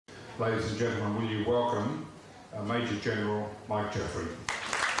ladies and gentlemen, will you welcome Major General Mike Jeffery.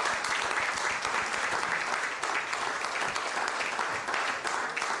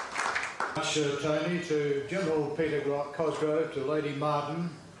 Tony, to General Peter Cosgrove, to Lady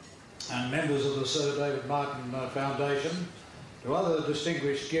Martin and members of the Sir David Martin Foundation, to other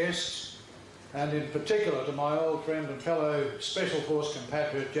distinguished guests, and in particular to my old friend and fellow Special Force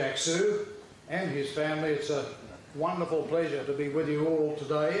compatriot Jack Sue and his family. It's a wonderful pleasure to be with you all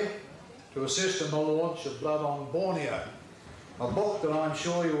today to assist in the launch of Blood on Borneo, a book that I'm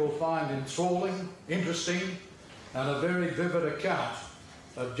sure you will find enthralling, interesting, and a very vivid account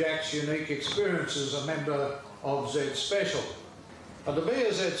of Jack's unique experience as a member of Z Special. And to be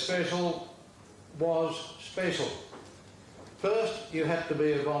a Z Special was special. First, you had to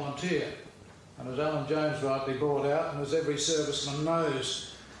be a volunteer. And as Alan Jones rightly brought out, and as every serviceman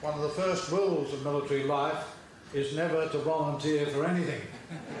knows, one of the first rules of military life is never to volunteer for anything.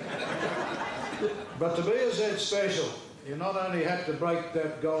 But to be a Z Special, you not only had to break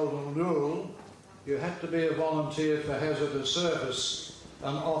that golden rule, you had to be a volunteer for hazardous service,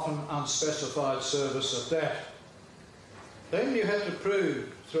 and often unspecified service at that. Then you had to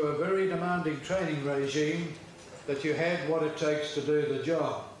prove through a very demanding training regime that you had what it takes to do the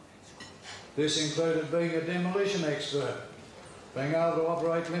job. This included being a demolition expert, being able to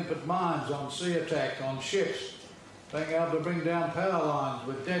operate limpet mines on sea attack on ships, being able to bring down power lines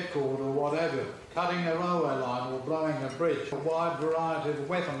with det cord or whatever, cutting a railway line or blowing a bridge, a wide variety of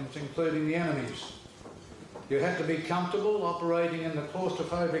weapons including the enemy's. You had to be comfortable operating in the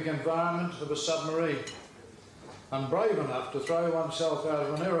claustrophobic environment of a submarine and brave enough to throw oneself out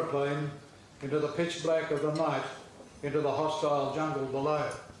of an aeroplane into the pitch black of the night, into the hostile jungle below.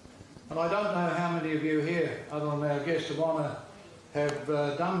 And I don't know how many of you here, other than our guest of honour, have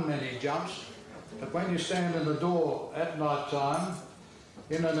done many jumps, but when you stand in the door at night time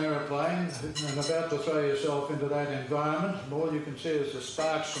in an aeroplane and about to throw yourself into that environment, and all you can see is the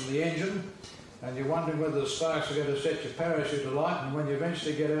sparks from the engine, and you're wondering whether the sparks are going to set your parachute alight, and when you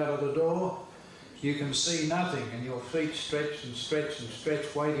eventually get out of the door, you can see nothing, and your feet stretch and stretch and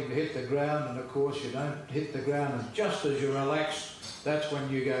stretch, waiting to hit the ground, and of course you don't hit the ground, and just as you relax, that's when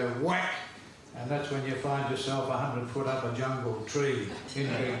you go whack, and that's when you find yourself 100 foot up a jungle tree in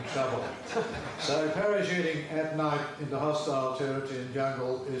big trouble. So parachuting at night into hostile territory and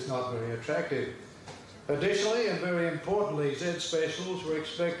jungle is not very attractive. Additionally, and very importantly, Z Specials were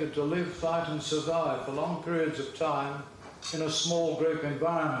expected to live, fight and survive for long periods of time in a small group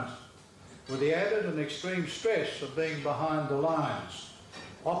environment, with the added and extreme stress of being behind the lines,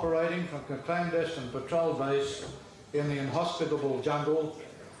 operating from a clandestine patrol base in the inhospitable jungle,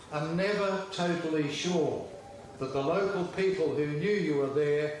 and never totally sure that the local people who knew you were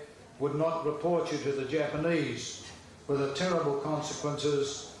there would not report you to the Japanese, with the terrible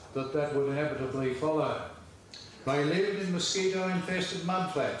consequences that would inevitably follow. They lived in mosquito-infested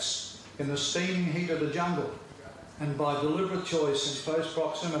mudflats in the steaming heat of the jungle, and by deliberate choice in close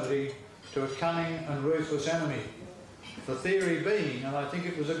proximity to a cunning and ruthless enemy. The theory being, and I think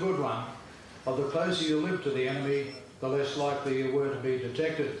it was a good one, of the closer you lived to the enemy, the less likely you were to be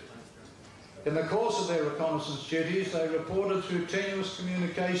detected. In the course of their reconnaissance duties, they reported through tenuous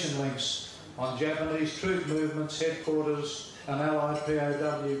communication links on Japanese troop movements, headquarters, and Allied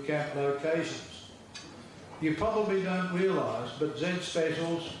POW camp locations. You probably don't realise, but Z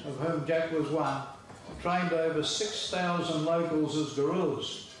Specials, of whom Jack was one, trained over 6,000 locals as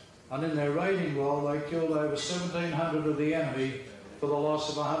guerrillas, and in their raiding role they killed over 1,700 of the enemy for the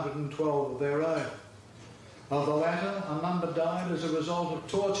loss of 112 of their own. Of the latter, a number died as a result of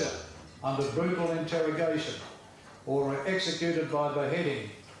torture under brutal interrogation or were executed by beheading.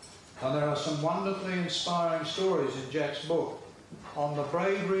 And there are some wonderfully inspiring stories in Jack's book on the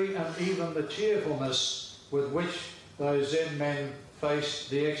bravery and even the cheerfulness with which those Z men faced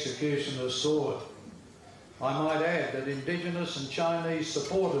the executioner's sword. I might add that Indigenous and Chinese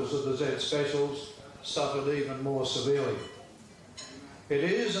supporters of the Z Specials suffered even more severely. It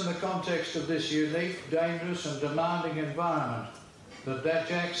is in the context of this unique, dangerous and demanding environment that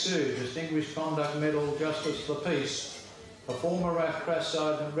Jack Sue, Distinguished Conduct Medal Justice of the Peace, a former RAF Crash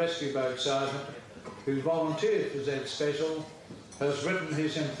Sergeant Rescue Boat Sergeant who volunteered for Z Special, has written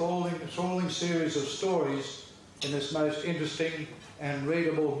his enthralling series of stories in this most interesting and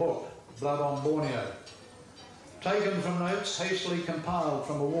readable book, Blood on Borneo. Taken from notes hastily compiled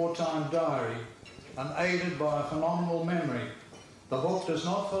from a wartime diary and aided by a phenomenal memory, the book does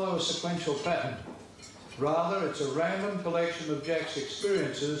not follow a sequential pattern. Rather, it's a random collection of Jack's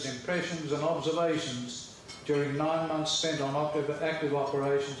experiences, impressions and observations during 9 months spent on active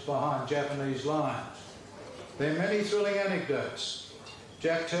operations behind Japanese lines. There are many thrilling anecdotes,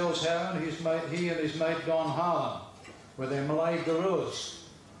 Jack tells how he and his mate Don Harlan, with their Malay guerrillas,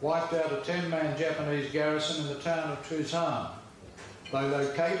 wiped out a 10-man Japanese garrison in the town of Truzan. They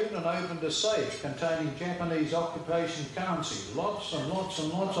located and opened a safe containing Japanese occupation currency, lots and lots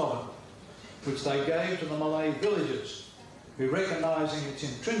and lots of it, which they gave to the Malay villagers, who, recognising its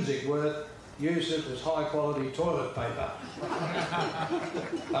intrinsic worth, used it as high-quality toilet paper.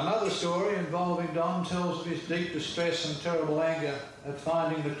 Another story involving Don tells of his deep distress and terrible anger at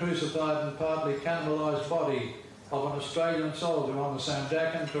finding the crucified and partly cannibalised body of an Australian soldier on the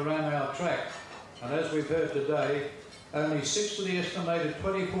Sandakan to Ranau track. And as we've heard today, only 6 of the estimated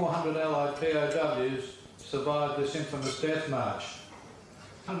 2,400 Allied POWs survived this infamous death march.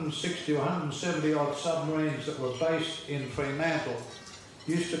 160 or 170 odd submarines that were based in Fremantle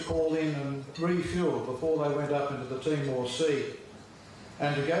used to call in and refuel before they went up into the Timor Sea.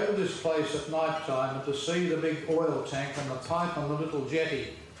 And to go to this place at night time and to see the big oil tank and the pipe on the little jetty,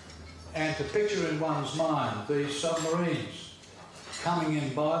 and to picture in one's mind these submarines coming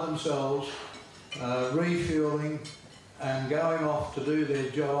in by themselves, refueling and going off to do their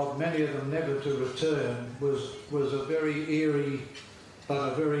job, many of them never to return, was a very eerie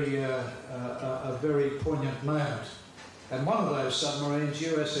but a very poignant moment. And one of those submarines,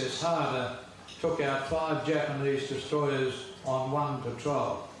 USS Harder, took out 5 Japanese destroyers on one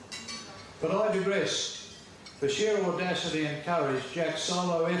patrol. But I digress. The sheer audacity and courage, Jack's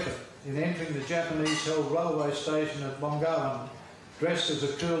solo effort in entering the Japanese-held railway station at Bongawan, dressed as a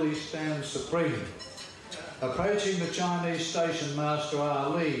coolie, stands supreme. Approaching the Chinese station master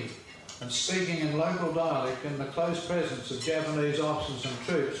Ali and speaking in local dialect in the close presence of Japanese officers and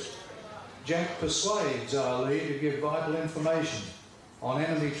troops, Jack persuades Ali to give vital information on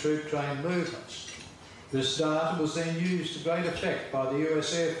enemy troop train movements. This data was then used to great effect by the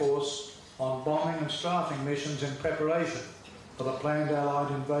US Air Force on bombing and strafing missions in preparation for the planned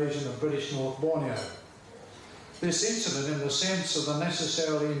Allied invasion of British North Borneo. This incident, in the sense of the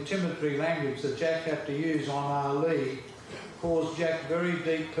necessarily intimidatory language that Jack had to use on Ali, caused Jack very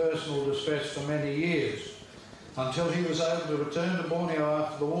deep personal distress for many years, until he was able to return to Borneo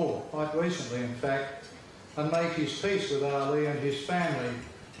after the war, quite recently in fact, and make his peace with Ali and his family,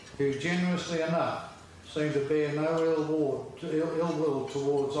 who generously enough seemed to bear no ill will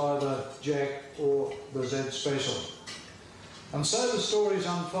towards either Jack or the Z Special. And so the stories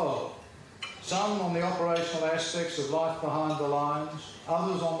unfold, some on the operational aspects of life behind the lines,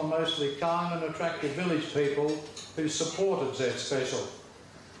 others on the mostly kind and attractive village people who supported Z Special,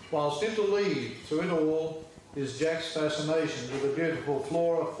 whilst interleaved through it all is Jack's fascination with the beautiful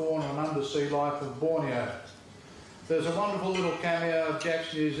flora, fauna and undersea life of Borneo. There's a wonderful little cameo of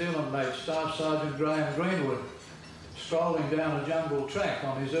Jack's New Zealand mate, Staff Sergeant Graham Greenwood, strolling down a jungle track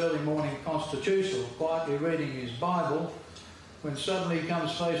on his early morning constitutional, quietly reading his Bible, when suddenly he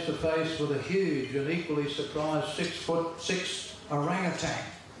comes face to face with a huge and equally surprised 6'6" orangutan.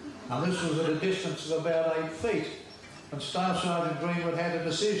 And this was at a distance of about 8 feet. And Staff Sergeant Greenwood had a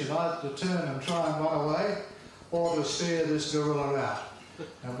decision, either to turn and try and run away, or to steer this gorilla out.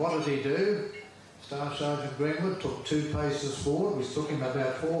 And what did he do? Staff Sergeant Greenwood took 2 paces forward, which took him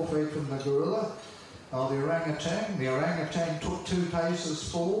about 4 feet from the gorilla. The orangutan took 2 paces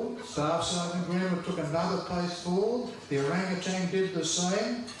forward. Staff Sergeant Greenwood took another pace forward. The orangutan did the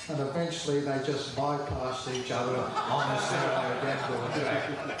same, and eventually they just bypassed each other on this narrow identical track.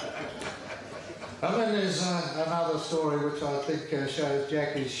 And then there's another story which I think shows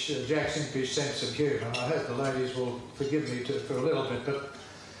Jack's impish sense of humour, and I hope the ladies will forgive me for a little bit, but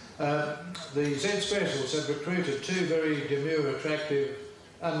the Z Specials had recruited 2 very demure, attractive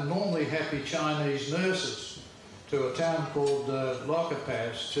and normally happy Chinese nurses to a town called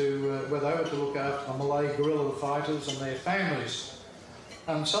Lokapas, where they were to look after the Malay guerrilla fighters and their families.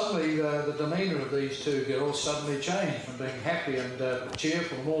 And suddenly the demeanour of these 2 girls suddenly changed from being happy and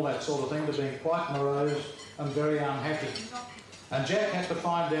cheerful and all that sort of thing to being quite morose and very unhappy. And Jack had to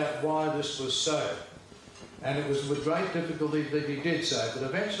find out why this was so. And it was with great difficulty that he did so. But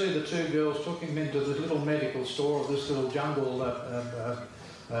eventually the 2 girls took him into this little medical store, this little jungle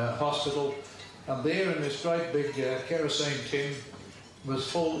hospital. And there in this great big kerosene tin was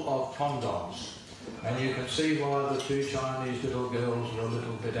full of condoms. And you can see why the 2 Chinese little girls were a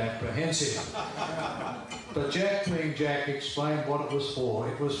little bit apprehensive. But Jack, being Jack, explained what it was for.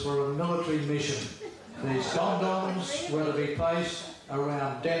 It was for a military mission. These condoms were to be placed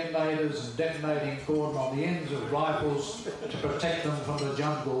around detonators and detonating cordon on the ends of rifles to protect them from the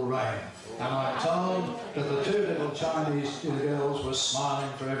jungle rain. And I'm told that the 2 little Chinese girls were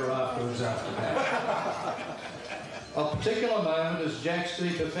smiling forever afterwards after that. Of particular moment is Jack's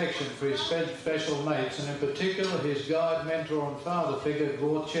deep affection for his special mates, and in particular his guide, mentor and father figure,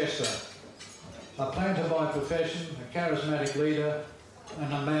 Gort Chester. A painter by profession, a charismatic leader,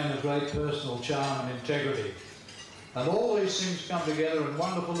 and a man of great personal charm and integrity. And all these things come together in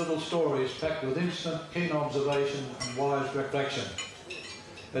wonderful little stories packed with instant, keen observation and wise reflection.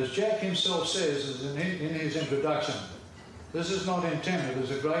 As Jack himself says in his introduction, this is not intended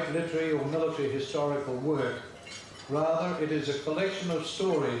as a great literary or military historical work. Rather, it is a collection of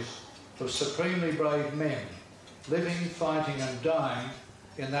stories of supremely brave men, living, fighting and dying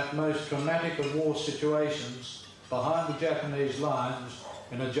in that most traumatic of war situations behind the Japanese lines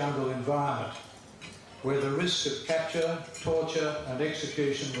in a jungle environment, where the risk of capture, torture and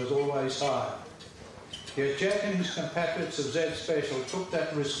execution was always high. Yet Jack and his compatriots of Z Special took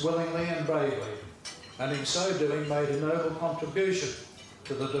that risk willingly and bravely, and in so doing made a noble contribution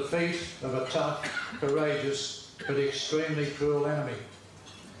to the defeat of a tough, courageous but extremely cruel enemy.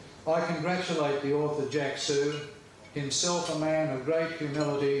 I congratulate the author Jack Sue, himself a man of great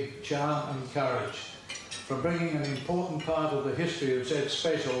humility, charm and courage, for bringing an important part of the history of Z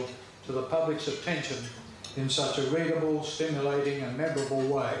Special to the public's attention in such a readable, stimulating and memorable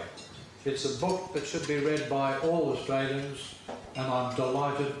way. It's a book that should be read by all Australians, and I'm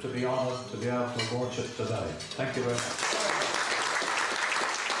delighted to be honoured to be able to launch it today. Thank you very much.